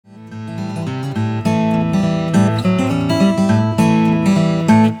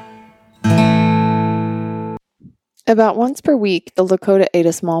About once per week, the Lakota ate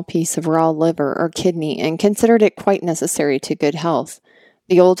a small piece of raw liver or kidney and considered it quite necessary to good health.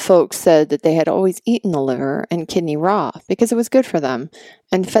 The old folks said that they had always eaten the liver and kidney raw because it was good for them,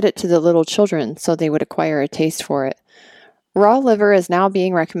 and fed it to the little children so they would acquire a taste for it. Raw liver is now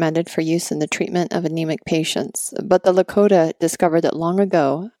being recommended for use in the treatment of anemic patients, but the Lakota discovered it long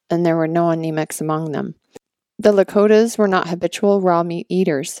ago, and there were no anemics among them. The Lakotas were not habitual raw meat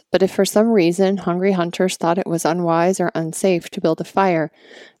eaters, but if for some reason hungry hunters thought it was unwise or unsafe to build a fire,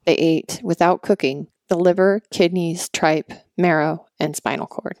 they ate, without cooking, the liver, kidneys, tripe, marrow, and spinal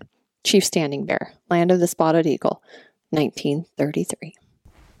cord. Chief Standing Bear, Land of the Spotted Eagle, 1933.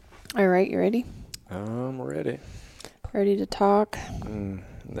 All right, you ready? I'm ready. Ready to talk?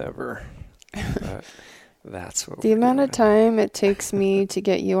 Never. That's what The amount of time it takes me to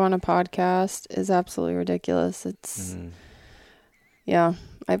get you on a podcast is absolutely ridiculous. It's, yeah,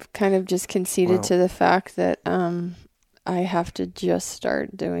 I've kind of just conceded to the fact that I have to just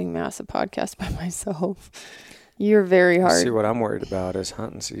start doing massive podcasts by myself. You're very hard. See, what I'm worried about is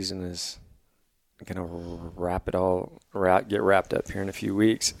hunting season is going to get wrapped up here in a few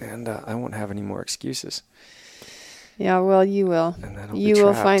weeks, and I won't have any more excuses. Yeah, well, you will. And you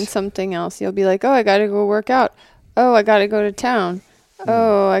will find something else. You'll be like, oh, I got to go work out. Oh, I got to go to town.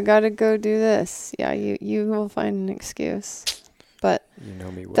 Oh, I got to go do this. Yeah, you will find an excuse. But you know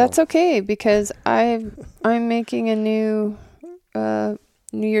me well. That's okay, because I'm making a new New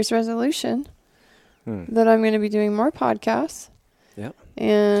Year's resolution that I'm going to be doing more podcasts. Yep.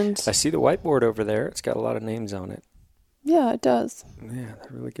 And I see the whiteboard over there. It's got a lot of names on it. Yeah, it does. Yeah,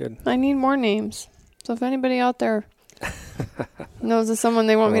 they're really good. I need more names. So if anybody out there knows of someone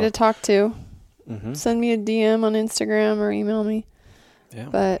they want me to talk to, send me a DM on Instagram or email me. Yeah.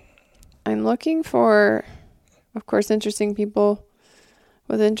 But I'm looking for, of course, interesting people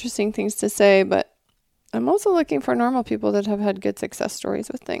with interesting things to say, but I'm also looking for normal people that have had good success stories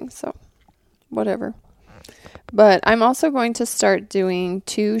with things. So whatever. But I'm also going to start doing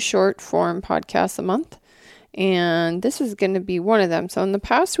 2 short form podcasts a month. And this is going to be one of them. So in the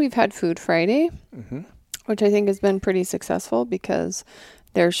past, we've had Food Friday, which I think has been pretty successful because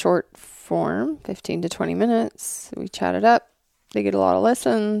they're short form, 15 to 20 minutes. We chat it up. They get a lot of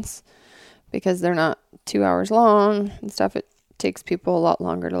listens because they're not 2 hours long and stuff. It takes people a lot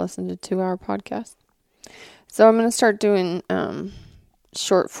longer to listen to 2-hour podcasts. So I'm going to start doing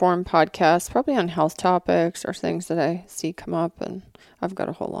short form podcasts, probably on health topics or things that I see come up. And I've got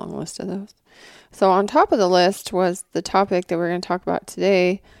a whole long list of those. So on top of the list was the topic that we're going to talk about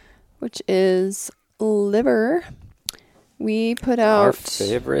today, which is liver. We put out our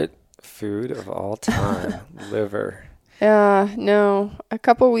favorite food of all time, liver. No, a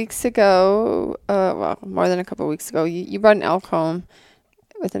couple weeks ago, more than a couple weeks ago, you brought an elk home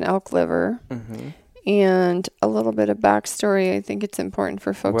with an elk liver and a little bit of backstory. I think it's important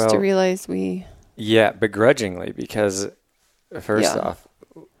for folks to realize Yeah, begrudgingly, because first off,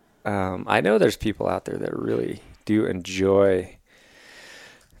 I know there's people out there that really do enjoy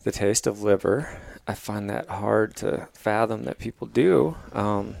the taste of liver. I find that hard to fathom that people do.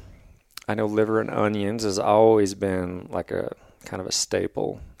 I know liver and onions has always been like a kind of a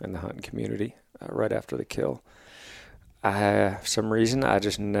staple in the hunting community right after the kill. For some reason, I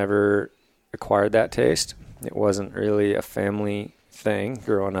just never acquired that taste. It wasn't really a family thing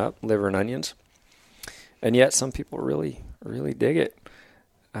growing up, liver and onions. And yet some people really, really dig it.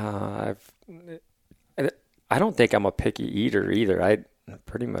 I don't think I'm a picky eater either. I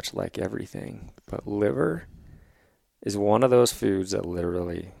pretty much like everything, but liver is one of those foods that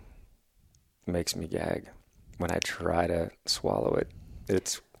literally makes me gag when I try to swallow it.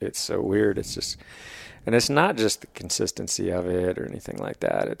 It's so weird. It's just, and it's not just the consistency of it or anything like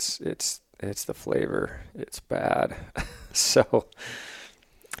that. It's the flavor. It's bad. So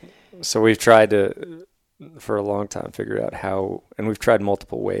we've tried to, for a long time, figure out how, and we've tried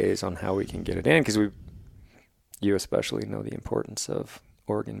multiple ways on how we can get it in, because you especially know the importance of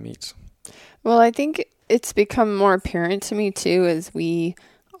organ meats. Well, I think it's become more apparent to me too, as we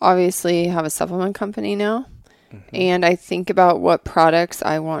obviously have a supplement company now, and I think about what products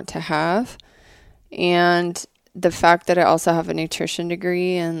I want to have, and the fact that I also have a nutrition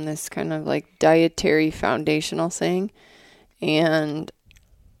degree and this kind of like dietary foundational thing, and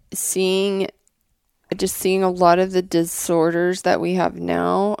seeing a lot of the disorders that we have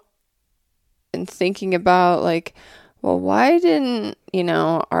now, and thinking about like, well, why didn't,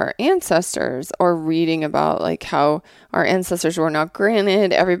 our ancestors, or reading about like how our ancestors were. Now,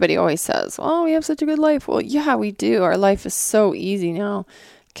 granted, everybody always says, well, we have such a good life. Well, yeah, we do. Our life is so easy now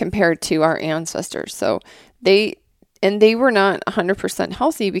compared to our ancestors. So they were not 100%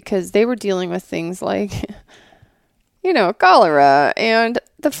 healthy because they were dealing with things like cholera and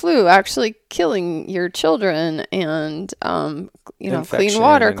the flu actually killing your children and, clean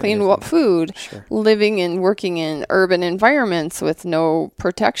water, clean food, sure. Living and working in urban environments with no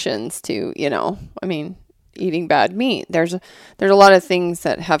protections to, eating bad meat. There's a lot of things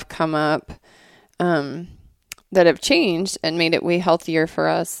that have come up, that have changed and made it way healthier for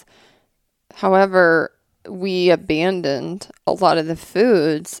us. However, we abandoned a lot of the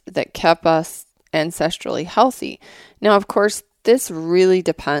foods that kept us ancestrally healthy. Now, of course, this really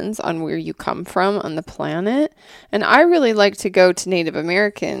depends on where you come from on the planet. And I really like to go to Native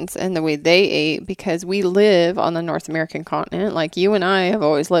Americans and the way they ate, because we live on the North American continent. Like you and I have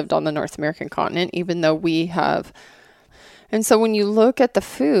always lived on the North American continent, even though we have. And so when you look at the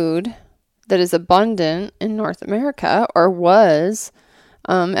food that is abundant in North America, or was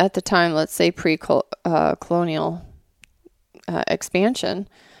at the time, let's say pre-colonial expansion,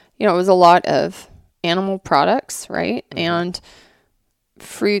 it was a lot of animal products, right? Mm-hmm. And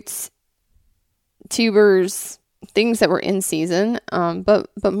fruits, tubers, things that were in season. But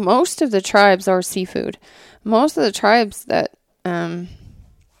most of the tribes are seafood. Most of the tribes that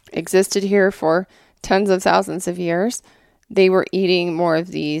existed here for tens of thousands of years, they were eating more of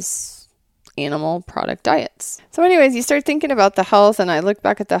these animal product diets. So anyways, you start thinking about the health, and I look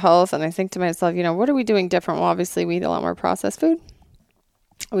back at the health and I think to myself, what are we doing different? Well, obviously we eat a lot more processed food.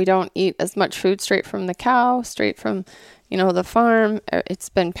 We don't eat as much food straight from the cow, straight from, the farm. It's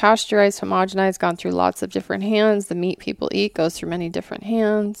been pasteurized, homogenized, gone through lots of different hands. The meat people eat goes through many different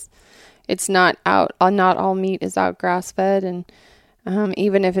hands. It's not all meat is out grass-fed. And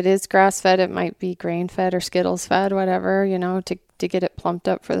even if it is grass-fed, it might be grain-fed or Skittles-fed, whatever, to get it plumped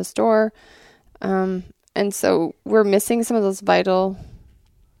up for the store. And so we're missing some of those vital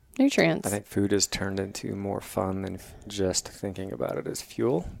nutrients. I think food has turned into more fun than just thinking about it as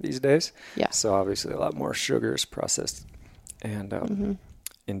fuel these days. Yeah. So obviously a lot more sugars processed. And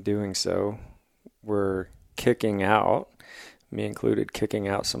in doing so, we're kicking out, me included,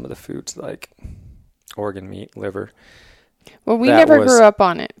 some of the foods like organ meat, liver. Well, we never grew up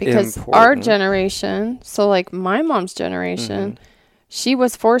on it because our generation, so like my mom's generation, she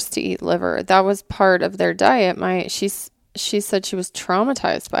was forced to eat liver. That was part of their diet. She said she was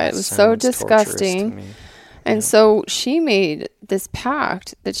traumatized by it. It was so disgusting. And so she made this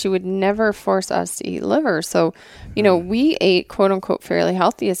pact that she would never force us to eat liver. So, we ate quote unquote fairly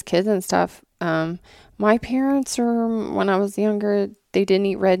healthy as kids and stuff. My parents when I was younger, they didn't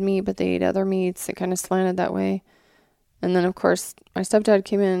eat red meat, but they ate other meats. It kind of slanted that way. And then of course my stepdad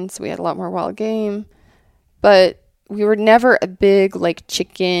came in, so we had a lot more wild game, but we were never a big like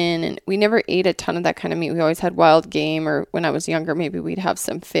chicken, and we never ate a ton of that kind of meat. We always had wild game, or when I was younger, maybe we'd have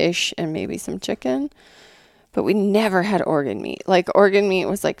some fish and maybe some chicken, but we never had organ meat. Like organ meat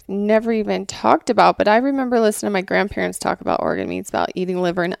was like never even talked about. But I remember listening to my grandparents talk about organ meats, about eating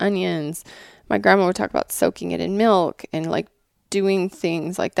liver and onions. My grandma would talk about soaking it in milk and like doing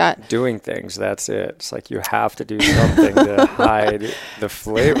things like that. Doing things, that's it. It's like you have to do something to hide the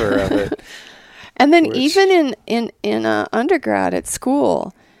flavor of it. And then even in undergrad at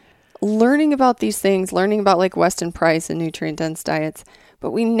school, learning about these things, learning about like Weston Price and nutrient-dense diets,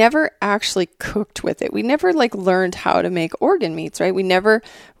 but we never actually cooked with it. We never like learned how to make organ meats, right? We never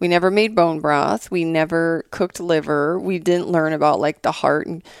made bone broth. We never cooked liver. We didn't learn about like the heart.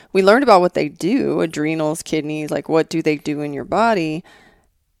 And we learned about what they do, adrenals, kidneys, like what do they do in your body.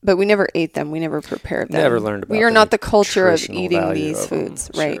 But we never ate them. We never prepared them. Never learned about. We are not the culture of eating these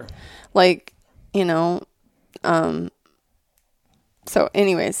foods, right? Sure. Like, so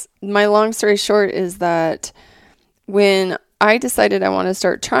anyways, my long story short is that when I decided I want to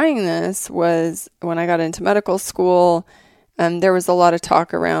start trying this was when I got into medical school. There was a lot of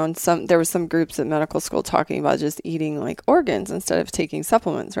talk around there was some groups at medical school talking about just eating like organs instead of taking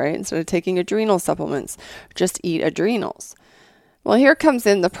supplements, right? Instead of taking adrenal supplements, just eat adrenals. Well, here comes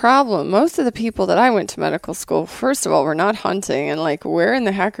in the problem. Most of the people that I went to medical school, first of all, were not hunting. And like, where in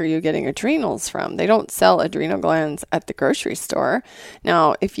the heck are you getting adrenals from? They don't sell adrenal glands at the grocery store.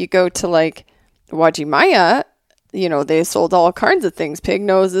 Now, if you go to like Wajimaya, they sold all kinds of things, pig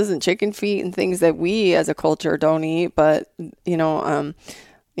noses and chicken feet and things that we as a culture don't eat. But, the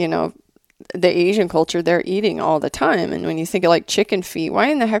Asian culture, they're eating all the time. And when you think of like chicken feet, why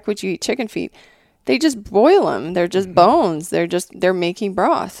in the heck would you eat chicken feet? They just boil them. They're just bones. They're making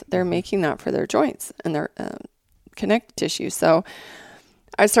broth. They're making that for their joints and their connective tissue. So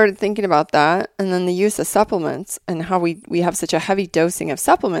I started thinking about that, and then the use of supplements and how we have such a heavy dosing of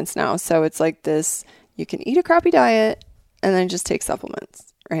supplements now. So it's like this, you can eat a crappy diet and then just take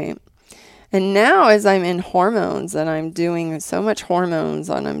supplements, right? And now as I'm in hormones and I'm doing so much hormones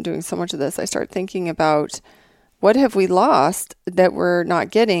and I'm doing so much of this, I start thinking about what have we lost that we're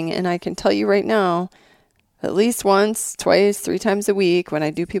not getting? And I can tell you right now, at least once, twice, 3 times a week when I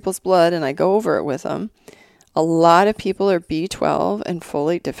do people's blood and I go over it with them, a lot of people are B12 and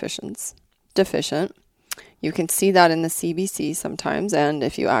folate deficient. You can see that in the CBC sometimes, and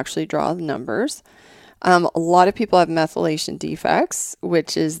if you actually draw the numbers. A lot of people have methylation defects,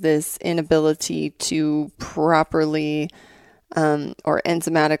 which is this inability to properly or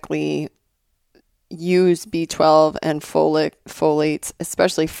enzymatically use B12 and folates,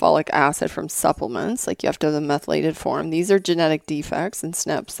 especially folic acid from supplements. Like you have to have the methylated form. These are genetic defects and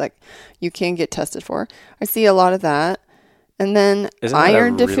SNPs that you can get tested for. I see a lot of that. And then isn't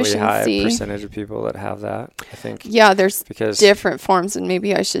iron that a deficiency. Really high percentage of people that have that, I think. Yeah, there's different forms, and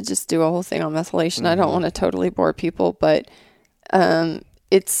maybe I should just do a whole thing on methylation. Mm-hmm. I don't want to totally bore people, but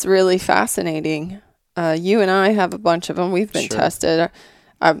it's really fascinating. You and I have a bunch of them. We've been tested.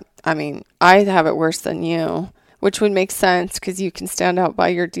 I mean, I have it worse than you, which would make sense because you can stand out by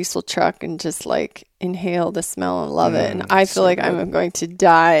your diesel truck and just like inhale the smell and love it. And I feel like I'm going to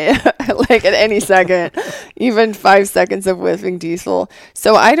die like at any second, even 5 seconds of whiffing diesel.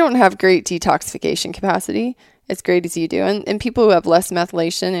 So I don't have great detoxification capacity as great as you do. And people who have less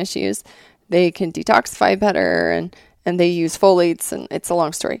methylation issues, they can detoxify better and they use folates, and it's a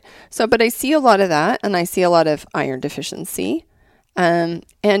long story. So, but I see a lot of that, and I see a lot of iron deficiency. And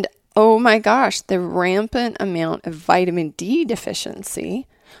oh my gosh, the rampant amount of vitamin D deficiency.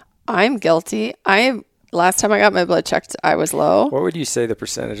 I'm guilty. Last time I got my blood checked, I was low. What would you say the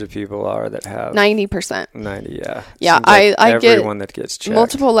percentage of people are that have 90%? 90, yeah. Yeah, like I get everyone that gets checked.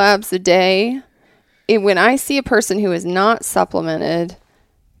 Multiple labs a day. When I see a person who is not supplemented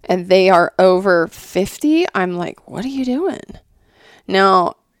and they are over 50, I'm like, what are you doing?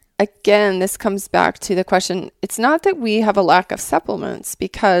 Now, again, this comes back to the question. It's not that we have a lack of supplements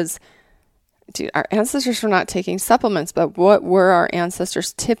because, dude, our ancestors were not taking supplements, but what were our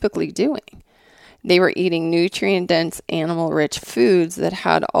ancestors typically doing? They were eating nutrient-dense, animal-rich foods that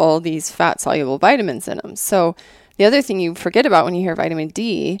had all these fat-soluble vitamins in them. So the other thing you forget about when you hear vitamin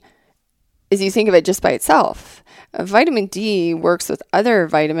D is you think of it just by itself. Vitamin D works with other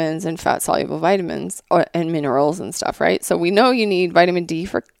vitamins and fat-soluble vitamins and minerals and stuff, right? So we know you need vitamin D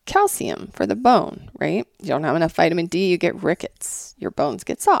for calcium, for the bone, right? You don't have enough vitamin D, you get rickets. Your bones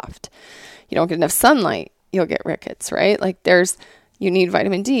get soft. You don't get enough sunlight, you'll get rickets, right? Like you need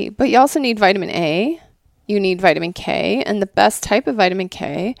vitamin D, but you also need vitamin A, you need vitamin K, and the best type of vitamin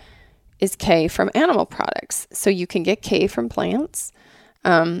K is K from animal products. So you can get K from plants,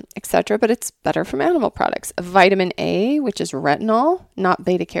 etc., but it's better from animal products. Vitamin A, which is retinol, not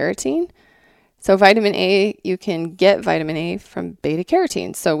beta carotene. So vitamin A, you can get vitamin A from beta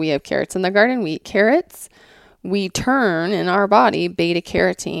carotene. So we have carrots in the garden, we eat carrots. We turn in our body beta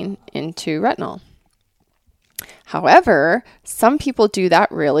carotene into retinol. However, some people do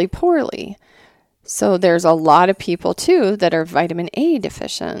that really poorly. So there's a lot of people too that are vitamin A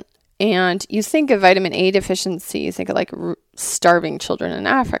deficient. And you think of vitamin A deficiency, you think of like starving children in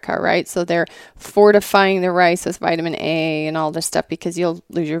Africa, right? So they're fortifying the rice with vitamin A and all this stuff because you'll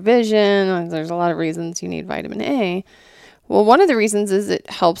lose your vision. There's a lot of reasons you need vitamin A. Well, one of the reasons is it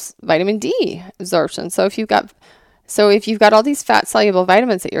helps vitamin D absorption. So if you've got all these fat soluble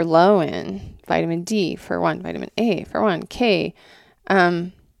vitamins that you're low in, vitamin D for one, vitamin A for one, K,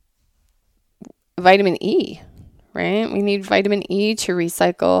 vitamin E, right? We need vitamin E to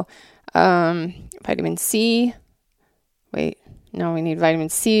recycle vitamin C. We need vitamin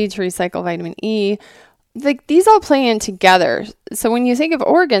C to recycle vitamin E. Like these all play in together. So when you think of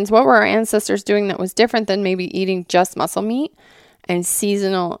organs, what were our ancestors doing that was different than maybe eating just muscle meat and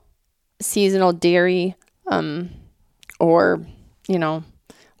seasonal dairy, or,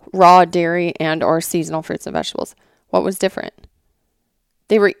 raw dairy and or seasonal fruits and vegetables? What was different?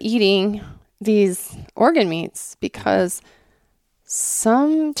 They were eating these organ meats because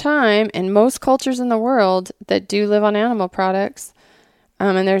sometime in most cultures in the world that do live on animal products,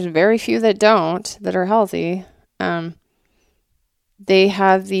 and there's very few that don't, that are healthy, they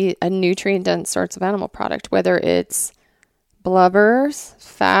have a nutrient-dense sorts of animal product, whether it's blubbers,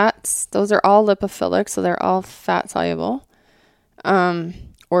 fats, those are all lipophilic, so they're all fat-soluble,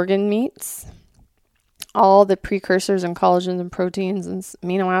 organ meats, all the precursors and collagens and proteins and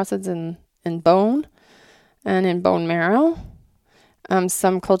amino acids in bone and in bone marrow.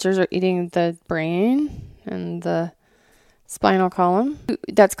 Some cultures are eating the brain and the spinal column.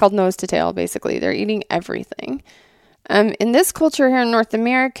 That's called nose to tail, basically. They're eating everything. In this culture here in North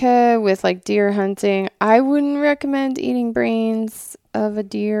America with like deer hunting, I wouldn't recommend eating brains of a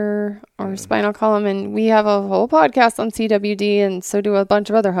deer or spinal column. And we have a whole podcast on CWD, and so do a bunch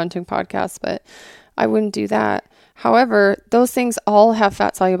of other hunting podcasts. But I wouldn't do that. However, those things all have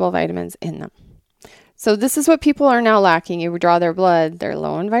fat-soluble vitamins in them. So this is what people are now lacking. You draw their blood. They're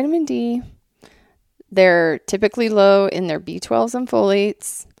low in vitamin D. They're typically low in their B12s and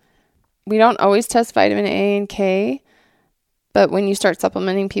folates. We don't always test vitamin A and K, but when you start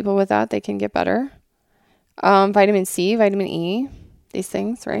supplementing people with that, they can get better. Vitamin C, vitamin E, these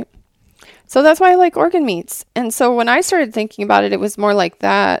things, right? So that's why I like organ meats. And so when I started thinking about it, it was more like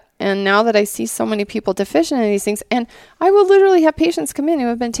that. And now that I see so many people deficient in these things, and I will literally have patients come in who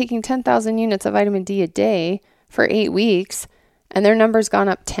have been taking 10,000 units of vitamin D a day for 8 weeks, and their number's gone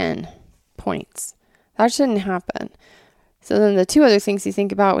up 10 points. That shouldn't happen. So then the two other things you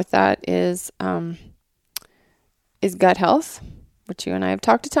think about with that is gut health, which you and I have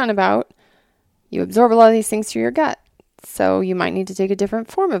talked a ton about. You absorb a lot of these things through your gut. So you might need to take a different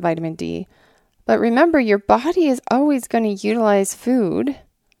form of vitamin D. But remember, your body is always going to utilize food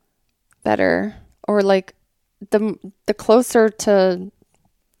better, or like the closer to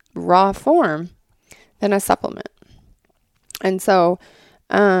raw form than a supplement. And so,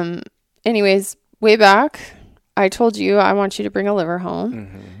 anyways, way back, I told you I want you to bring a liver home.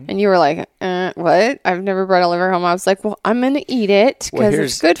 Mm-hmm. And you were like, what? I've never brought a liver home. I was like, well, I'm going to eat it because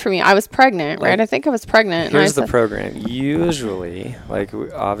it's good for me. I was pregnant, right? I think I was pregnant. Here's the program. Usually, like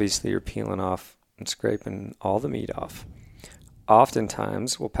obviously you're peeling off and scraping all the meat off.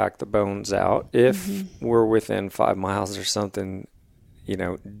 Oftentimes we'll pack the bones out if we're within 5 miles or something,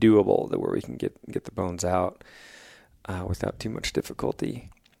 doable, that where we can get the bones out without too much difficulty.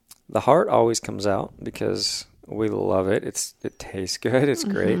 The heart always comes out because we love it. It tastes good. It's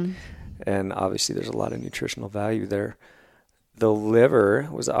great. And obviously there's a lot of nutritional value there. The liver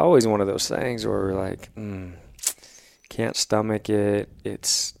was always one of those things where we're like, can't stomach it.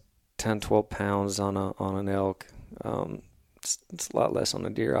 It's 10, 12 pounds on an elk. It's a lot less on a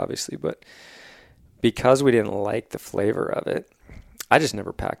deer, obviously. But because we didn't like the flavor of it, I just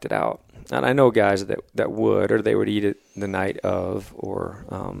never packed it out. And I know guys that would, or they would eat it the night of, or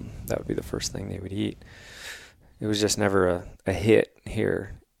that would be the first thing they would eat. It was just never a hit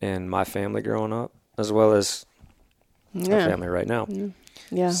here in my family growing up, as well as our family right now.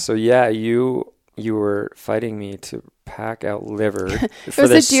 Yeah. So you were fighting me to pack out liver. It was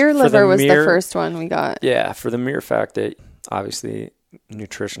a deer liver was the first one we got. Yeah, for the mere fact that obviously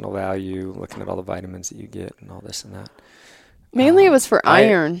nutritional value, looking at all the vitamins that you get and all this and that. Mainly it was for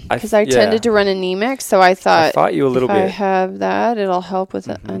iron because I tended to run anemic, so I thought you a little bit. If I have that, it'll help with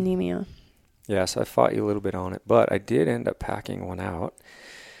anemia. Yeah, so I fought you a little bit on it, but I did end up packing one out.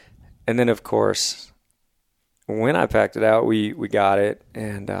 And then, of course, when I packed it out, we got it,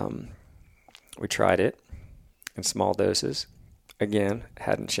 and we tried it in small doses. Again,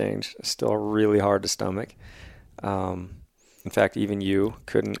 hadn't changed. Still really hard to stomach. In fact, even you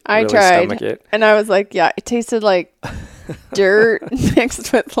couldn't really stomach it. And I was like, yeah, it tasted like dirt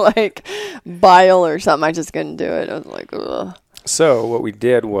mixed with like bile or something. I just couldn't do it. I was like, ugh. So what we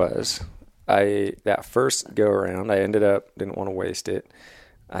did was, that first go around, I didn't want to waste it.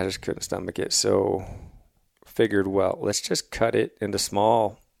 I just couldn't stomach it. So figured, well, let's just cut it into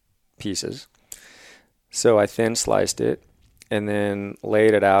small pieces. So I thin sliced it and then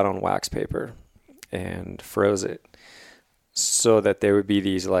laid it out on wax paper and froze it so that there would be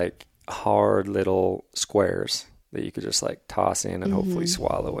these like hard little squares that you could just like toss in and hopefully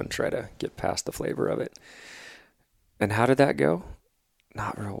swallow and try to get past the flavor of it. And how did that go?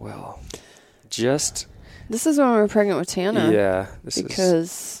 Not real well. This is when we were pregnant with Tana. Yeah,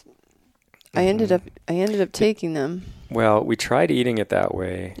 because I ended up taking them. Well, we tried eating it that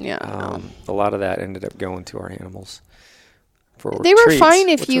way. Yeah, a lot of that ended up going to our animals. They were fine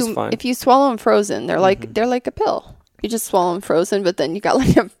if you swallow them frozen. They're like a pill. You just swallow them frozen, but then you got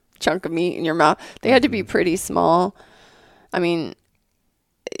like a chunk of meat in your mouth. They had to be pretty small. I mean,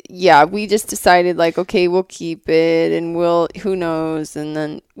 yeah, we just decided like, okay, we'll keep it and who knows. And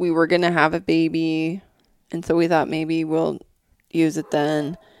then we were going to have a baby. And so we thought maybe we'll use it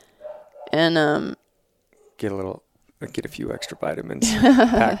then. And, get a few extra vitamins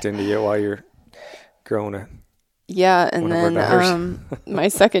packed into you while you're growing a. Yeah. And then, my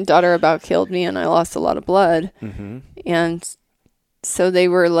second daughter about killed me and I lost a lot of blood. Mm-hmm. And so they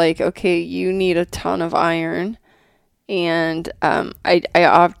were like, okay, you need a ton of iron. And I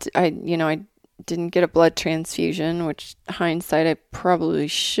didn't get a blood transfusion, which hindsight I probably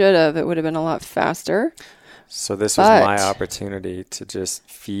should have. It would have been a lot faster. So this was my opportunity to just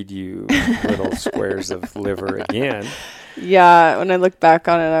feed you little squares of liver again. Yeah, when I look back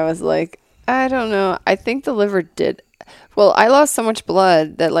on it, I was like, I don't know. I think the liver did. Well, I lost so much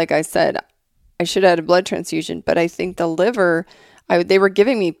blood that, like I said, I should have had a blood transfusion. But I think the liver, they were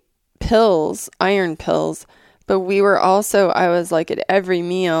giving me pills, iron pills, but I was like at every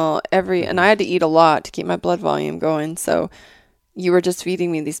meal, and I had to eat a lot to keep my blood volume going. So you were just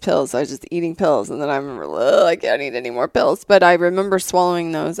feeding me these pills. So I was just eating pills. And then I remember, I can't eat any more pills. But I remember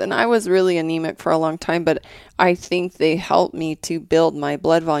swallowing those. And I was really anemic for a long time. But I think they helped me to build my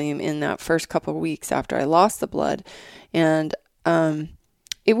blood volume in that first couple of weeks after I lost the blood. And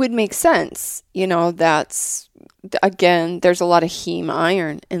it would make sense. That's, again, there's a lot of heme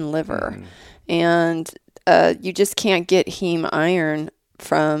iron in liver. And you just can't get heme iron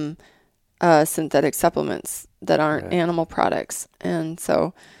from synthetic supplements that aren't animal products. And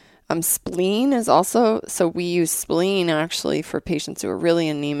so spleen is also, so we use spleen actually for patients who are really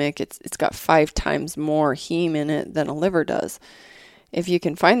anemic. It's got 5 times more heme in it than a liver does. If you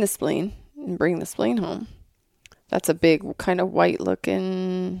can find the spleen and bring the spleen home, that's a big kind of white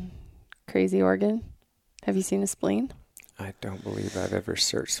looking crazy organ. Have you seen a spleen? I don't believe I've ever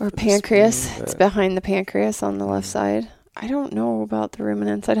searched or for pancreas. Spleen, it's behind the pancreas on the left side. I don't know about the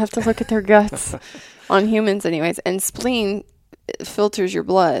ruminants. I'd have to look at their guts. On humans anyways. And spleen filters your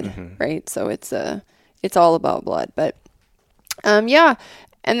blood, right? So it's all about blood. But yeah.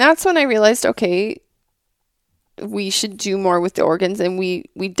 And that's when I realized, okay, we should do more with the organs, and we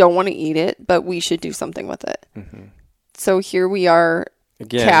don't want to eat it, but we should do something with it. So here we are,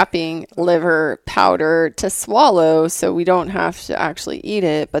 again, capping liver powder to swallow so we don't have to actually eat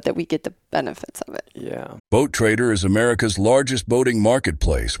it, but that we get the benefits of it. Yeah. Boat Trader is America's largest boating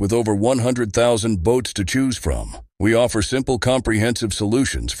marketplace with over 100,000 boats to choose from. We offer simple, comprehensive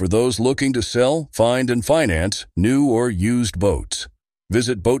solutions for those looking to sell, find, and finance new or used boats.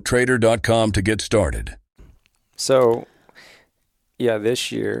 Visit BoatTrader.com to get started. So, yeah,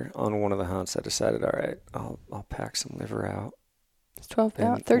 this year on one of the hunts, I decided, all right, I'll pack some liver out. It's 12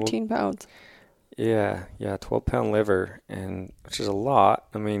 pounds, 13 pounds. Yeah, 12-pound liver, and which is a lot.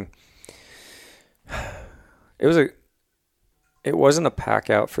 I mean, it wasn't a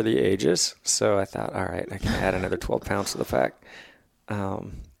pack out for the ages, so I thought, all right, I can add another 12 pounds to the pack,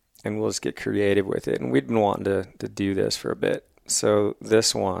 and we'll just get creative with it. And we'd been wanting to do this for a bit. So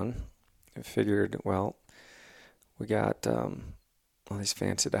this one, I figured, well, we got all these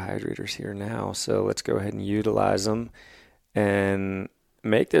fancy dehydrators here now, so let's go ahead and utilize them and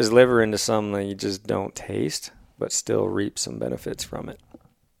make this liver into something that you just don't taste, but still reap some benefits from it.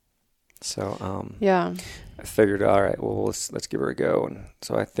 So yeah, I figured, all right, well, let's give her a go. And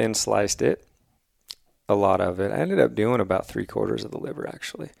so I thin sliced it, a lot of it. I ended up doing about 3/4 of the liver,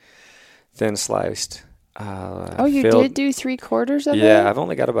 actually. Thin sliced. You did do 3/4 of it? Yeah, I've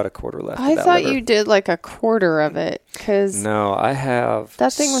only got about 1/4 left. I thought you did like 1/4 of it, because no, I have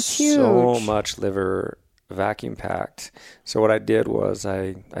that thing was huge. So much liver vacuum packed. So what I did was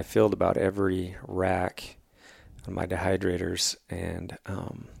I filled about every rack on my dehydrators and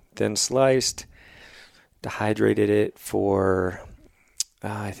thin sliced, dehydrated it for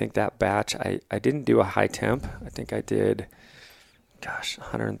I think that batch I didn't do a high temp. I think I did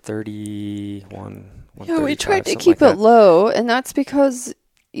 131. Yeah, we tried to keep it low, and that's because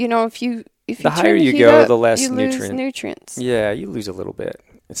if you the higher you go, the less nutrients. Yeah, you lose a little bit.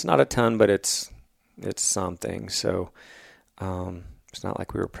 It's not a ton, but it's something. So it's not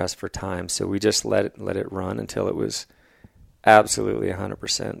like we were pressed for time. So we just let it run until it was absolutely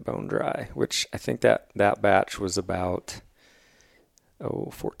 100% bone dry, which I think that batch was about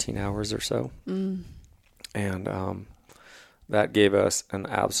 14 hours or so. And that gave us an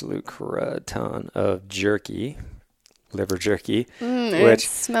absolute crud ton of jerky, liver jerky. Which it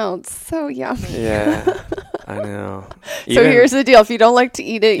smelled so yummy. Yeah, I know. So here's the deal. If you don't like to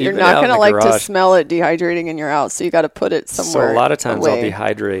eat it, you're not going to like to smell it dehydrating in your house. So you got to put it somewhere. So a lot of times away. I'll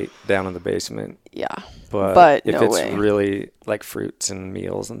dehydrate down in the basement. Yeah. But if it's really like fruits and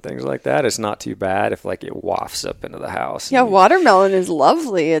meals and things like that, it's not too bad if like it wafts up into the house. Yeah, watermelon is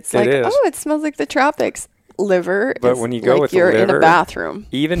lovely. It is. smells like the tropics. Liver, but when you go with you're the liver, in a bathroom.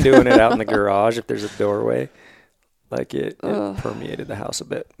 Even doing it out in the garage, if there's a doorway, like it permeated the house a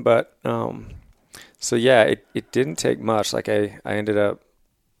bit. But so yeah, it didn't take much. Like I ended up,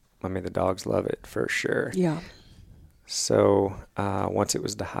 I mean, the dogs love it for sure. Yeah. So once it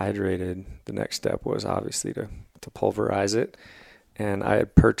was dehydrated, the next step was obviously to pulverize it, and I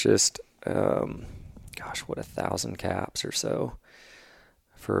had purchased 1,000 caps or so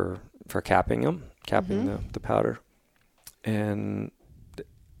for capping the powder, and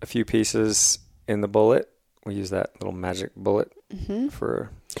a few pieces in the bullet. We use that little magic bullet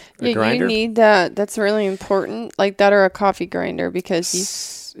for a grinder. You need that. That's really important, like that or a coffee grinder,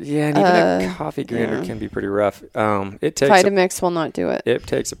 because and even a coffee grinder can be pretty rough. It takes Vitamix will not do it. It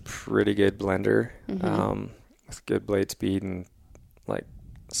takes a pretty good blender with good blade speed and like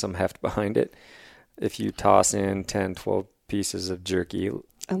some heft behind it. If you toss in 10, 12 pieces of jerky,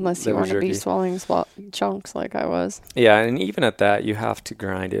 unless you want to be swallowing chunks like I was. Yeah, and even at that, you have to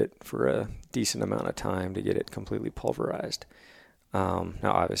grind it for a decent amount of time to get it completely pulverized. Now,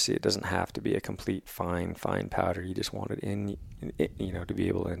 obviously, it doesn't have to be a complete fine powder. You just want it in, to be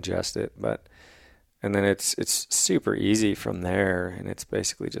able to ingest it. And then it's super easy from there, and it's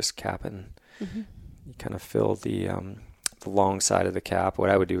basically just capping. Mm-hmm. You kind of fill the long side of the cap. What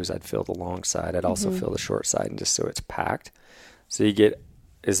I would do is I'd fill the long side. I'd also fill the short side, and just so it's packed, so you get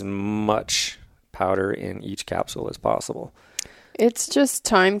as much powder in each capsule as possible. It's just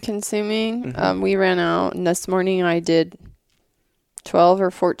time consuming. Mm-hmm. We ran out, and this morning I did 12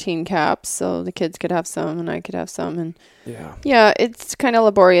 or 14 caps, so the kids could have some and I could have some. And yeah, it's kind of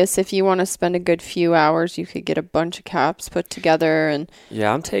laborious. If you want to spend a good few hours, you could get a bunch of caps put together. And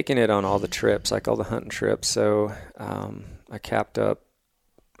yeah, I'm taking it on all the trips, like all the hunting trips. So I capped up.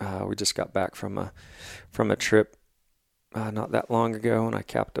 We just got back from a trip not that long ago, and I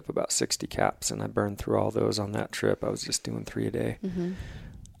capped up about 60 caps, and I burned through all those on that trip. I was just doing 3 a day. Mm-hmm.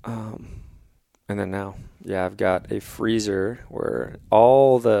 And then now, I've got a freezer where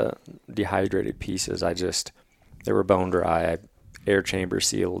all the dehydrated pieces, they were bone dry. I air chamber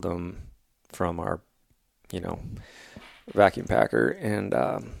sealed them from our, vacuum packer, and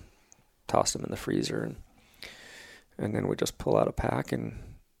tossed them in the freezer. And then we just pull out a pack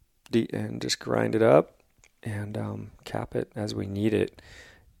and just grind it up and cap it as we need it.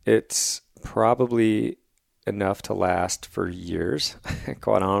 It's probably enough to last for years,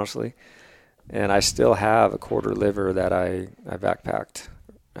 quite honestly. And I still have a quarter liver that I backpacked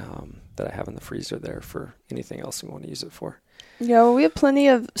that I have in the freezer there for anything else we want to use it for. Yeah, well, we have plenty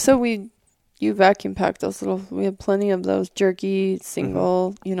of, you vacuum packed those we have plenty of those jerky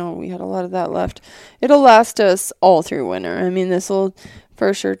single, we had a lot of that left. It'll last us all through winter. I mean, this will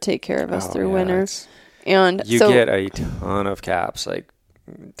for sure take care of us through winter. And you get a ton of caps, like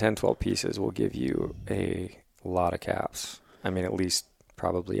 10, 12 pieces will give you a lot of caps. I mean, at least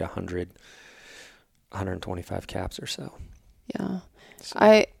probably 125 caps or so. Yeah.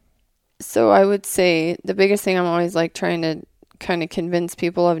 So I would say the biggest thing I'm always like trying to kind of convince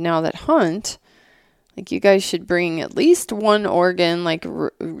people of now that hunt, like you guys should bring at least one organ, like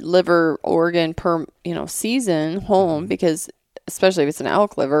liver organ per, season home, because especially if it's an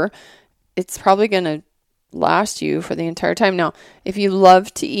elk liver, it's probably going to last you for the entire time. Now, if you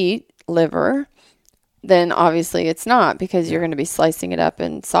love to eat liver, then obviously it's not, because you're going to be slicing it up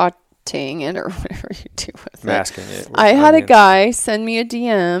and sauteing it or whatever you do with masking it. I had a guy send me a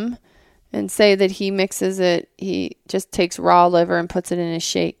DM and say that he mixes it. He just takes raw liver and puts it in a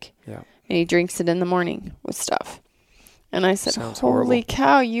shake. Yeah. And he drinks it in the morning with stuff. And I said, Sounds holy horrible.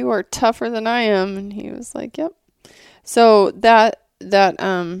 cow, you are tougher than I am. And he was like, yep. So the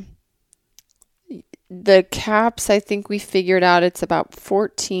caps, I think we figured out it's about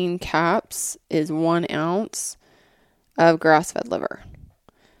 14 caps is 1 ounce of grass-fed liver.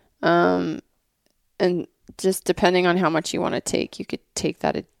 And just depending on how much you want to take, you could take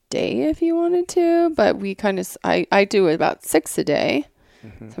that a day if you wanted to, but we kind of, I do about 6 a day.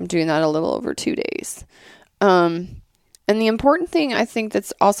 Mm-hmm. So I'm doing that a little over 2 days. And the important thing I think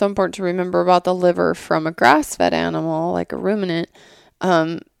that's also important to remember about the liver from a grass-fed animal, like a ruminant,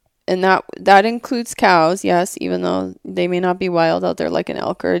 and that includes cows, yes, even though they may not be wild out there like an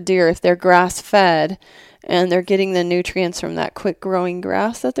elk or a deer. If they're grass-fed and they're getting the nutrients from that quick-growing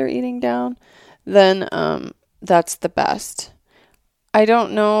grass that they're eating down, then that's the best. I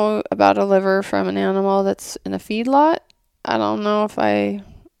don't know about a liver from an animal that's in a feedlot. I don't know if I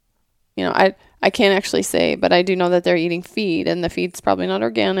can't actually say, but I do know that they're eating feed, and the feed's probably not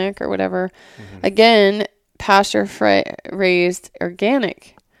organic or whatever. Mm-hmm. Again, pasture-raised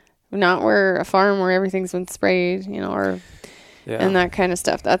organic, not where a farm where everything's been sprayed, and that kind of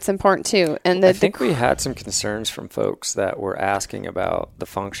stuff. That's important too. And I think we had some concerns from folks that were asking about the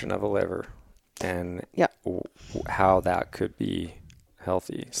function of a liver and how that could be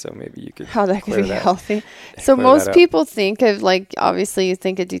healthy. So maybe you could healthy. So most people think of, like, obviously you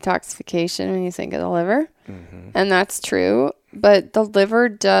think of detoxification when you think of the liver, and that's true, but the liver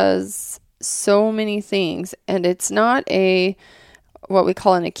does so many things, and it's not what we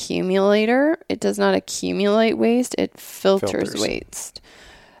call an accumulator. It does not accumulate waste. It filters waste.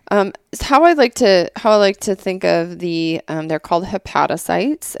 How I like to think of they're called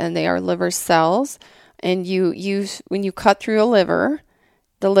hepatocytes, and they are liver cells. And when you cut through a liver,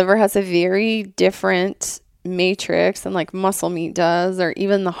 the liver has a very different matrix than like muscle meat does, or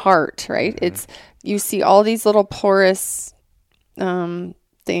even the heart, right? Mm-hmm. You see all these little porous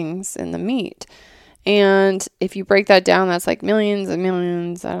things in the meat. And if you break that down, that's like millions and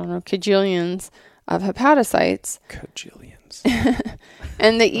millions, I don't know, kajillions of hepatocytes. Kajillions.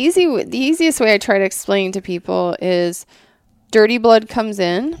 And the easiest way I try to explain to people is dirty blood comes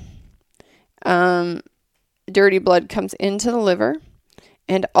in. Dirty blood comes into the liver,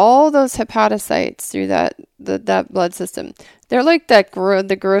 and all those hepatocytes through that blood system, they're like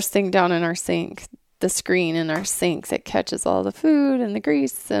the gross thing down in our sink, the screen in our sink that catches all the food and the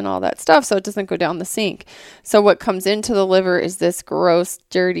grease and all that stuff, so it doesn't go down the sink. So what comes into the liver is this gross,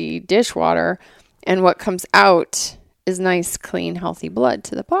 dirty dishwater, and what comes out is nice, clean, healthy blood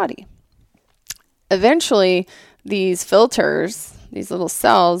to the body. Eventually, these filters, these little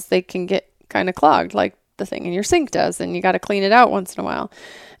cells, they can get kind of clogged, like the thing in your sink does, and you got to clean it out once in a while.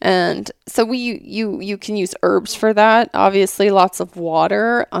 And so you can use herbs for that. Obviously, lots of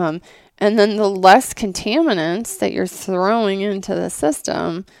water. And then the less contaminants that you're throwing into the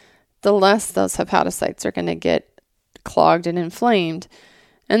system, the less those hepatocytes are going to get clogged and inflamed.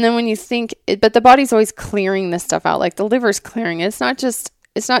 And then when you think, but the body's always clearing this stuff out, like the liver's clearing it.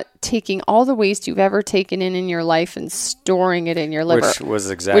 It's not taking all the waste you've ever taken in your life and storing it in your liver. Which was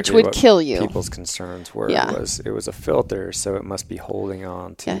exactly which would what kill you. People's concerns were. Yeah. It was a filter, so it must be holding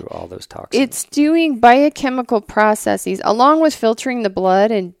on to all those toxins. It's doing biochemical processes along with filtering the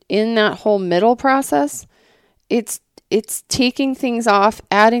blood, and in that whole middle process, it's taking things off,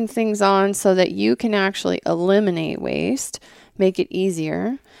 adding things on so that you can actually eliminate waste, make it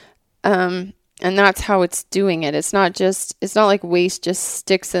easier. And that's how it's doing it. It's not like waste just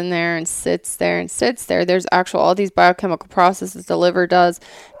sticks in there and sits there and sits there. There's all these biochemical processes the liver does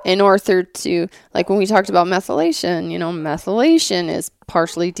in order to, like when we talked about methylation, methylation is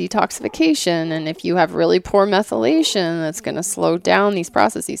partially detoxification. And if you have really poor methylation, that's going to slow down these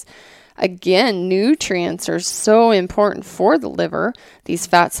processes. Again, nutrients are so important for the liver, these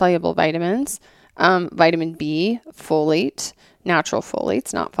fat-soluble vitamins, vitamin B, folate, natural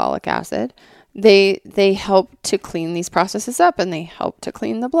folates, not folic acid. They help to clean these processes up, and they help to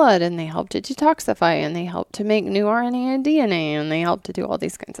clean the blood, and they help to detoxify, and they help to make new RNA and DNA, and they help to do all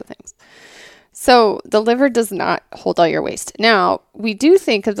these kinds of things. So the liver does not hold all your waste. Now, we do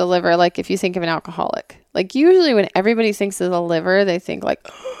think of the liver like if you think of an alcoholic. Like usually when everybody thinks of the liver, they think like,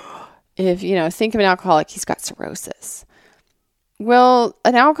 think of an alcoholic, he's got cirrhosis. Well,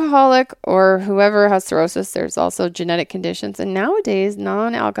 an alcoholic or whoever has cirrhosis, there's also genetic conditions. And nowadays,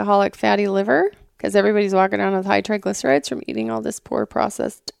 non-alcoholic fatty liver, because everybody's walking around with high triglycerides from eating all this poor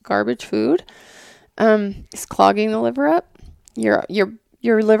processed garbage food, is clogging the liver up.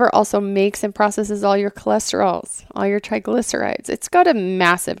 Your liver also makes and processes all your cholesterols, all your triglycerides. It's got a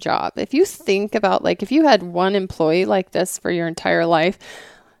massive job. If you think about, like, if you had one employee like this for your entire life,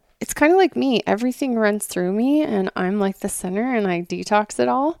 it's kind of like me. Everything runs through me, and I'm like the center, and I detox it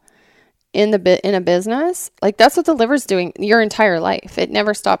all in a business. Like that's what the liver's doing your entire life. It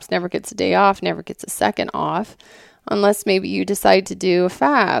never stops, never gets a day off, never gets a second off, unless maybe you decide to do a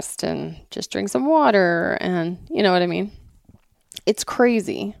fast and just drink some water, and you know what I mean. It's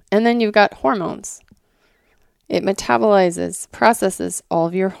crazy. And then you've got hormones. It metabolizes, processes all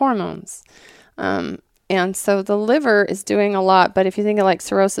of your hormones. And so the liver is doing a lot, but if you think of like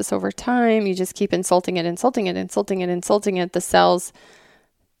cirrhosis over time, you just keep insulting it. The cells,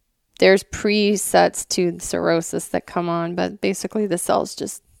 there's presets to cirrhosis that come on, but basically the cells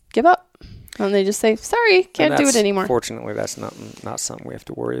just give up. And they just say, sorry, can't do it anymore. Fortunately, that's not something we have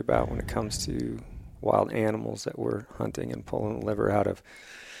to worry about when it comes to wild animals that we're hunting and pulling the liver out of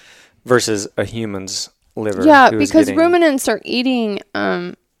versus a human's liver. Yeah, because ruminants are eating,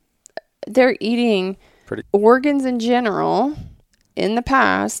 they're eating organs in general. In the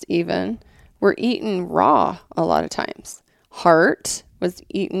past, even, were eaten raw a lot of times. Heart was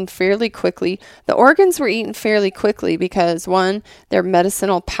eaten fairly quickly. The organs were eaten fairly quickly because, one, their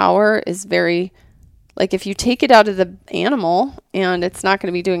medicinal power is very, like if you take it out of the animal and it's not going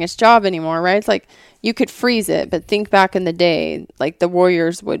to be doing its job anymore, right? It's like you could freeze it, but think back in the day, like the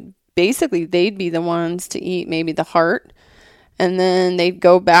warriors would basically, they'd be the ones to eat maybe the heart. And then they'd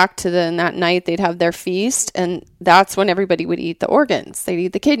go back and that night they'd have their feast. And that's when everybody would eat the organs. They'd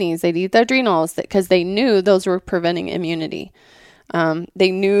eat the kidneys, they'd eat the adrenals, because they knew those were preventing immunity. They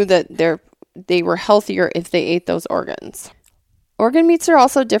knew that they were healthier if they ate those organs. Organ meats are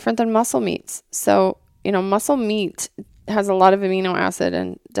also different than muscle meats. So, muscle meat has a lot of amino acid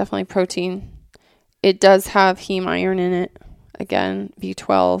and definitely protein. It does have heme iron in it. Again,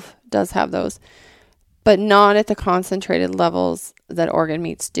 B12 does have those, but not at the concentrated levels that organ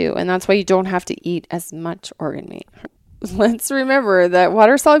meats do. And that's why you don't have to eat as much organ meat. Let's remember that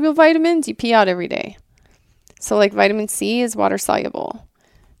water-soluble vitamins, you pee out every day. So like vitamin C is water-soluble.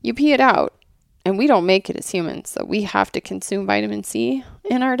 You pee it out. and we don't make it as humans, so we have to consume vitamin C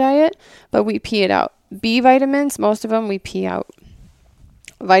in our diet, but we pee it out. B vitamins, most of them we pee out.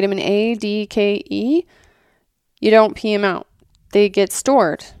 Vitamin A, D, K, E, you don't pee them out. They get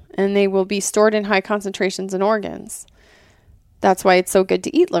stored, and they will be stored in high concentrations in organs. That's why it's so good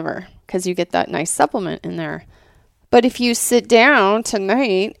to eat liver, because you get that nice supplement in there. But if you sit down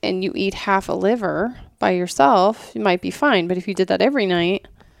tonight and you eat half a liver by yourself, you might be fine. But if you did that every night,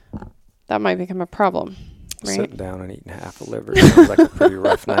 that might become a problem, right? Sitting down and eating half a liver sounds like a pretty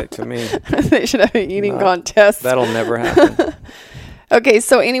rough night to me. They should have an eating contest. That'll never happen. Okay,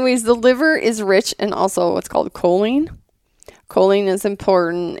 so anyways, the liver is rich in also what's called choline. Choline is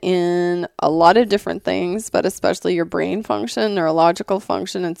important in a lot of different things, but especially your brain function, neurological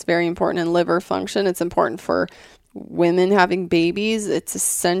function. It's very important in liver function. It's important for women having babies. It's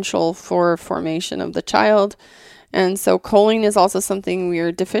essential for formation of the child. And so choline is also something we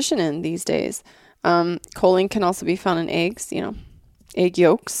are deficient in these days. Choline can also be found in eggs, egg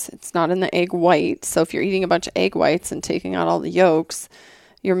yolks. It's not in the egg white. So if you're eating a bunch of egg whites and taking out all the yolks,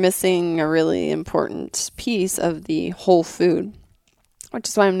 you're missing a really important piece of the whole food, which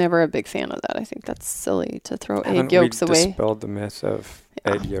is why I'm never a big fan of that. I think that's silly to throw egg yolks away. Dispelled the myth of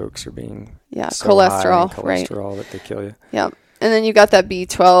egg yolks are being so cholesterol, high in cholesterol that they kill you. Yeah. And then you got that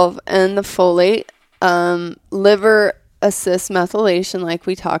B12 and the folate. Liver assists methylation, like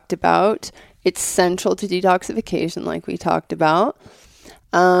we talked about. It's central to detoxification, like we talked about.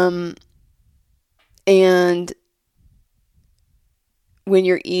 And when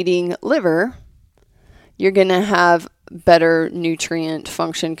you're eating liver, you're going to have better nutrient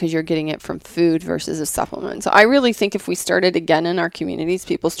function because you're getting it from food versus a supplement. So I really think if we started again in our communities,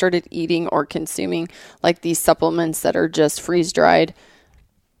 people started eating or consuming like these supplements that are just freeze-dried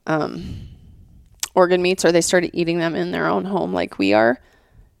organ meats, or they started eating them in their own home like we are,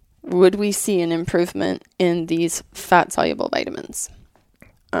 would we see an improvement in these fat-soluble vitamins?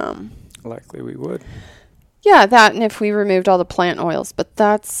 Likely we would. Yeah, that, and if we removed all the plant oils, but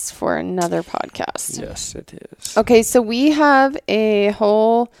that's for another podcast. Yes, it is. Okay, so we have a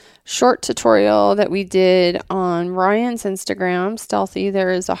whole short tutorial that we did on Ryan's Instagram, Stealthy. There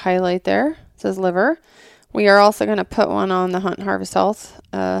is a highlight there. It says liver. We are also going to put one on the Hunt and Harvest Health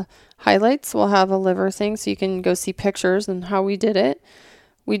highlights. We'll have a liver thing so you can go see pictures and how we did it.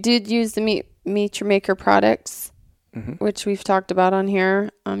 We did use the Meet Your Maker products, which we've talked about on here.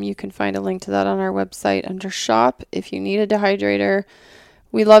 You can find a link to that on our website under shop if you need a dehydrator.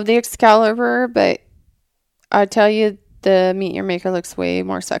 We love the Excalibur, but I tell you, the Meet Your Maker looks way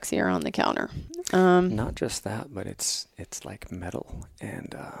more sexier on the counter. Not just that, but it's like metal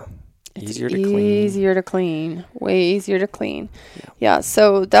and easier to clean. Way easier to clean. Yeah,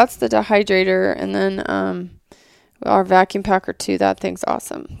 so that's the dehydrator, and then our vacuum packer too. That thing's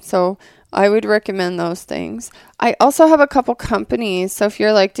awesome. So I would recommend those things. I also have a couple companies. So if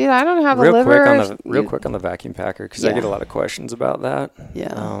you're like, dude, I don't have a liver. Real quick on the vacuum packer, because I get a lot of questions about that.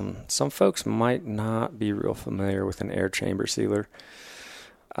 Yeah. Some folks might not be real familiar with an air chamber sealer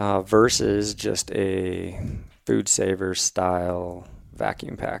versus just a Food Saver style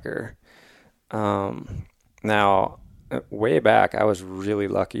vacuum packer. Now, way back, I was really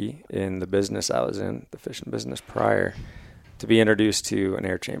lucky in the business I was in, the fishing business prior, to be introduced to an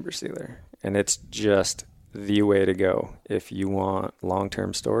air chamber sealer. And it's just the way to go if you want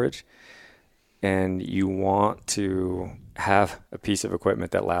long-term storage and you want to have a piece of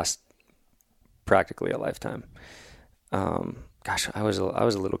equipment that lasts practically a lifetime. I was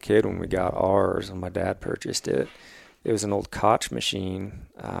a little kid when we got ours, and my dad purchased it. It was an old Koch machine,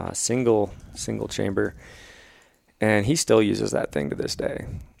 single chamber, and he still uses that thing to this day.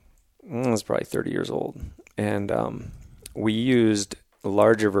 It's probably 30 years old. And we used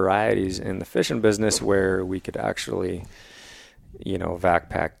larger varieties in the fishing business where we could actually, vac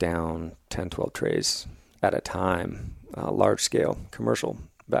pack down 10, 12 trays at a time, large scale commercial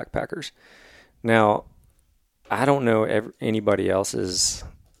backpackers. Now, I don't know anybody else's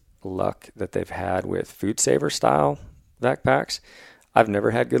luck that they've had with Food Saver style backpacks. I've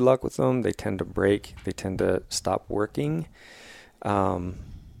never had good luck with them. They tend to break. They tend to stop working. And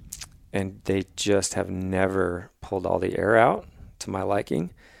they just have never pulled all the air out to my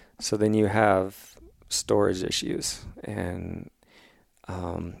liking. So then you have storage issues, and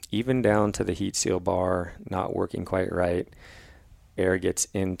even down to the heat seal bar not working quite right. Air gets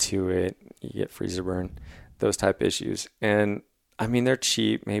into it. You get freezer burn, those type issues. And I mean, they're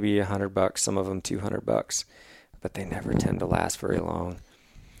cheap, maybe $100, some of them $200, but they never tend to last very long.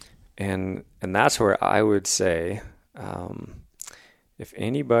 And that's where I would say, if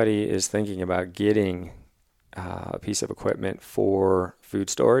anybody is thinking about getting a piece of equipment for food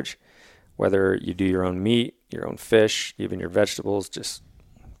storage, whether you do your own meat, your own fish, even your vegetables, just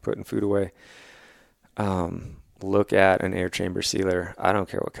putting food away. Look at an air chamber sealer. I don't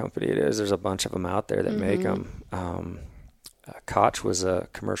care what company it is. There's a bunch of them out there that make them. Koch was a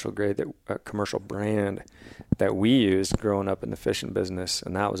commercial brand that we used growing up in the fishing business,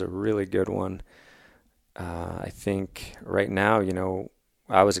 and that was a really good one. I think right now,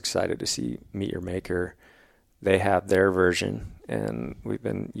 I was excited to see Meet Your Maker. They have their version, and we've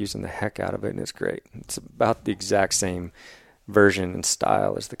been using the heck out of it, and it's great. It's about the exact same version and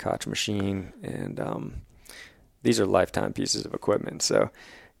style as the Koch machine, and these are lifetime pieces of equipment. So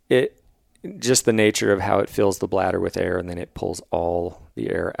just the nature of how it fills the bladder with air, and then it pulls all the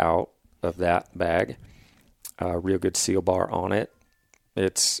air out of that bag. Real good seal bar on it.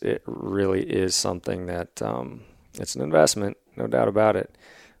 It really is something that it's an investment, no doubt about it.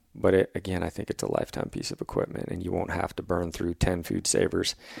 But I think it's a lifetime piece of equipment, and you won't have to burn through 10 food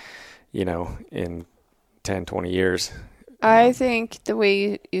savers, in 10, 20 years. I think the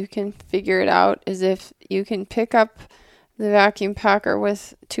way you can figure it out is if you can pick up the vacuum packer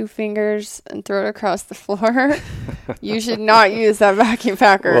with 2 fingers and throw it across the floor. You should not use that vacuum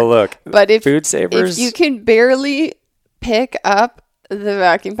packer. Well, look, but food savers. If you can barely pick up the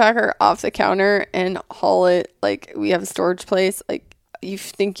vacuum packer off the counter and haul it, like we have a storage place, like you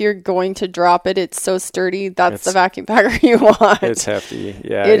think you're going to drop it, it's so sturdy, that's the vacuum packer you want. It's hefty.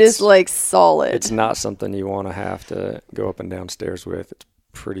 Yeah. It is like solid. It's not something you want to have to go up and down stairs with. It's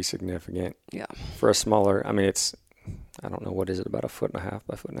pretty significant. Yeah. For a smaller, it's, I don't know, what is it, about 1.5 feet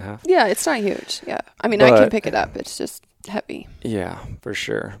by 1.5 feet? Yeah, it's not huge. Yeah. I can pick it up. It's just heavy. Yeah, for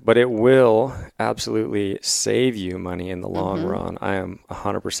sure. But it will absolutely save you money in the long run. I am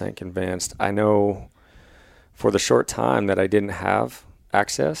 100% convinced. I know for the short time that I didn't have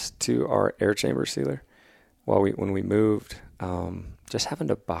access to our air chamber sealer when we moved, just having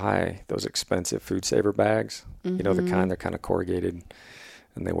to buy those expensive food saver bags, the kind, they're kind of corrugated,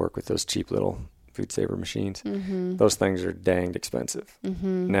 and they work with those cheap little food saver machines. Those things are danged expensive.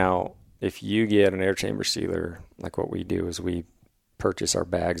 Now, if you get an air chamber sealer, like what we do is we purchase our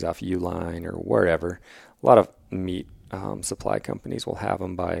bags off Uline or wherever. A lot of meat supply companies will have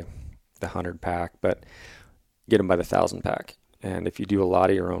them by the 100 pack, but get them by the 1,000 pack. And if you do a lot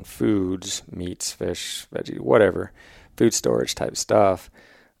of your own foods, meats, fish, veggies, whatever, food storage type stuff,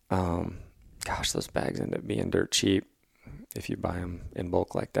 those bags end up being dirt cheap if you buy them in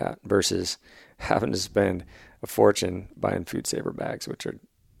bulk like that, versus having to spend a fortune buying food saver bags, which are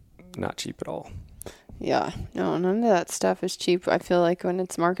not cheap at all. Yeah, no, none of that stuff is cheap. I feel like when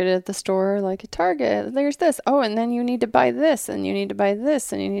it's marketed at the store, like at Target, there's this. Oh, and then you need to buy this, and you need to buy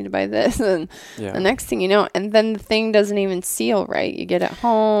this, and you need to buy this. And the next thing you know, and then the thing doesn't even seal right. You get it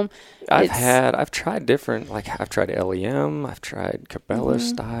home. I've tried different, I've tried LEM, I've tried Cabela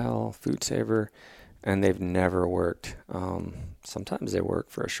style food saver, and they've never worked. Sometimes they work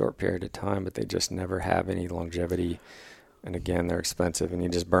for a short period of time, but they just never have any longevity. And again, they're expensive, and you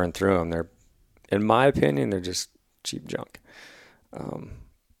just burn through them. In my opinion, they're just cheap junk.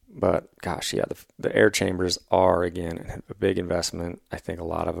 But gosh, yeah, the air chambers are, again, a big investment. I think a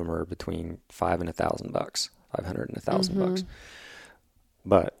lot of them are between $500 and $1,000, $500 and $1,000.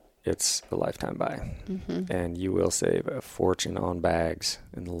 But it's a lifetime buy, and you will save a fortune on bags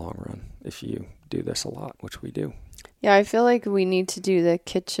in the long run if you do this a lot, which we do. Yeah, I feel like we need to do the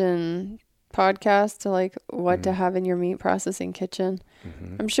kitchen podcast to what to have in your meat processing kitchen.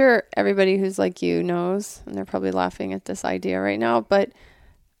 I'm sure everybody who's like you knows, and they're probably laughing at this idea right now, but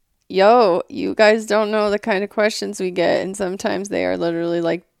you guys don't know the kind of questions we get, and sometimes they are literally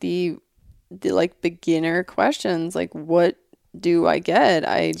like the beginner questions, like what do I get?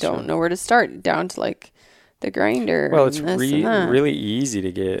 I don't know where to start, down to the grinder. Well, it's really easy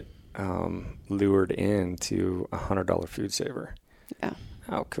to get lured into $100 food saver. Yeah.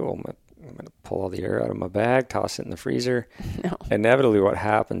 Oh, cool. I'm going to pull all the air out of my bag, toss it in the freezer. No. Inevitably, what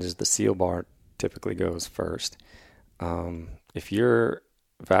happens is the seal bar typically goes first. If you're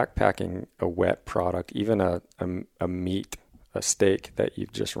vac packing a wet product, even a meat, a steak that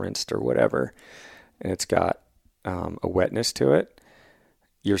you've just rinsed or whatever, and it's got a wetness to it,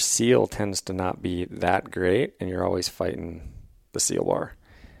 your seal tends to not be that great, and you're always fighting the seal bar.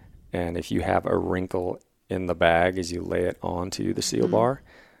 And if you have a wrinkle in the bag as you lay it onto the seal bar,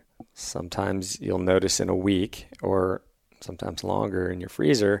 sometimes you'll notice in a week or sometimes longer in your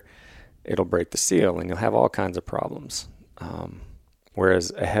freezer, it'll break the seal and you'll have all kinds of problems.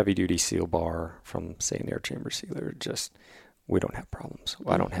 Whereas a heavy duty seal bar from, say, an air chamber sealer, we don't have problems.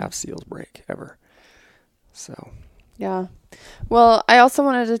 I don't have seals break ever. So Yeah. Well, I also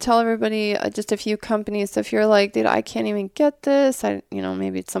wanted to tell everybody just a few companies. So if you're like, dude, I can't even get this,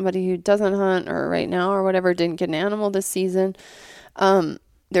 maybe it's somebody who doesn't hunt or right now or whatever, didn't get an animal this season.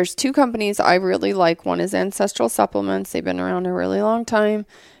 There's 2 companies I really like. One is Ancestral Supplements. They've been around a really long time.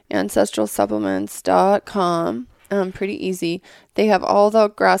 AncestralSupplements.com. Pretty easy. They have all the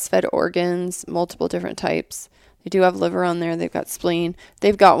grass-fed organs, multiple different types. They do have liver on there. They've got spleen.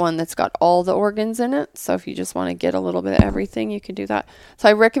 They've got one that's got all the organs in it. So if you just want to get a little bit of everything, you can do that. So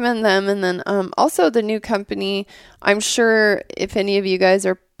I recommend them. And then also the new company, I'm sure if any of you guys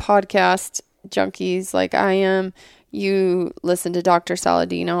are podcast junkies like I am, you listened to Dr.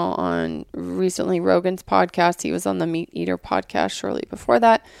 Saladino on recently Rogan's podcast. He was on the Meat Eater podcast shortly before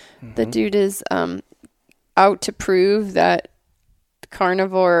that. Mm-hmm. The dude is out to prove that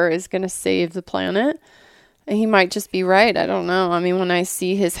carnivore is going to save the planet. And he might just be right. I don't know. I mean, when I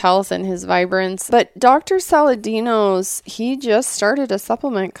see his health and his vibrance. But Dr. Saladino's, he just started a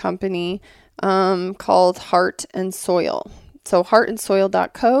supplement company called Heart and Soil. So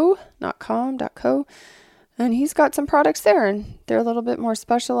heartandsoil.co, not com.co. And he's got some products there, and they're a little bit more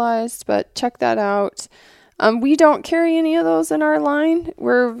specialized, but check that out. We don't carry any of those in our line.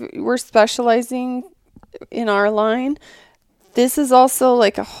 We're specializing in our line. This is also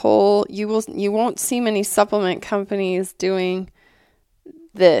like a whole, you won't see many supplement companies doing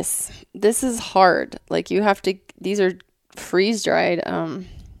this. This is hard. Like these are freeze-dried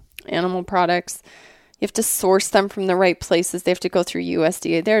animal products. You have to source them from the right places. They have to go through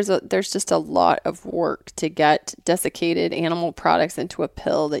USDA. There's just a lot of work to get desiccated animal products into a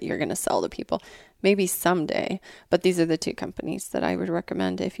pill that you're going to sell to people. Maybe someday. But these are the 2 companies that I would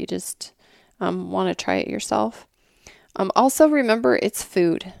recommend if you just want to try it yourself. Also remember, it's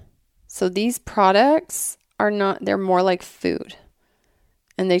food. So these products they're more like food.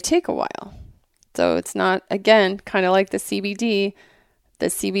 And they take a while. So it's not, again, kind of like the CBD. The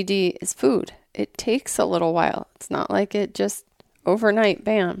CBD is food. It takes a little while. It's not like it just overnight,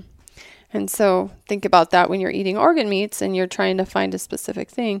 bam. And so think about that when you're eating organ meats and you're trying to find a specific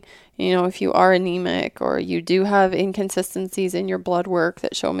thing. If you are anemic or you do have inconsistencies in your blood work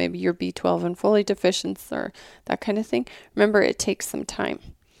that show maybe you're B12 and folate deficient or that kind of thing, remember it takes some time.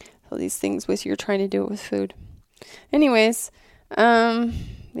 So these things you're trying to do it with food. Anyways,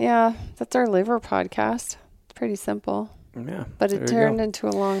 yeah, that's our liver podcast. It's pretty simple. Yeah. But it turned into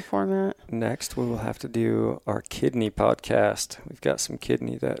a long format. Next, we will have to do our kidney podcast. We've got some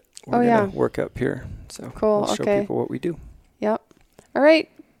kidney that we're going to work up here. So cool. We'll show people what we do. Yep. All right.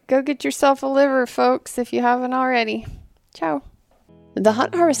 Go get yourself a liver, folks, if you haven't already. Ciao. The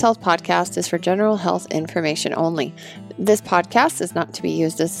Hunt Harvest Health podcast is for general health information only. This podcast is not to be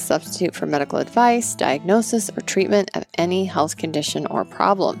used as a substitute for medical advice, diagnosis, or treatment of any health condition or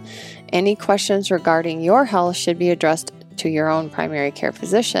problem. Any questions regarding your health should be addressed to your own primary care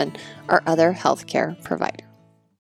physician or other healthcare provider.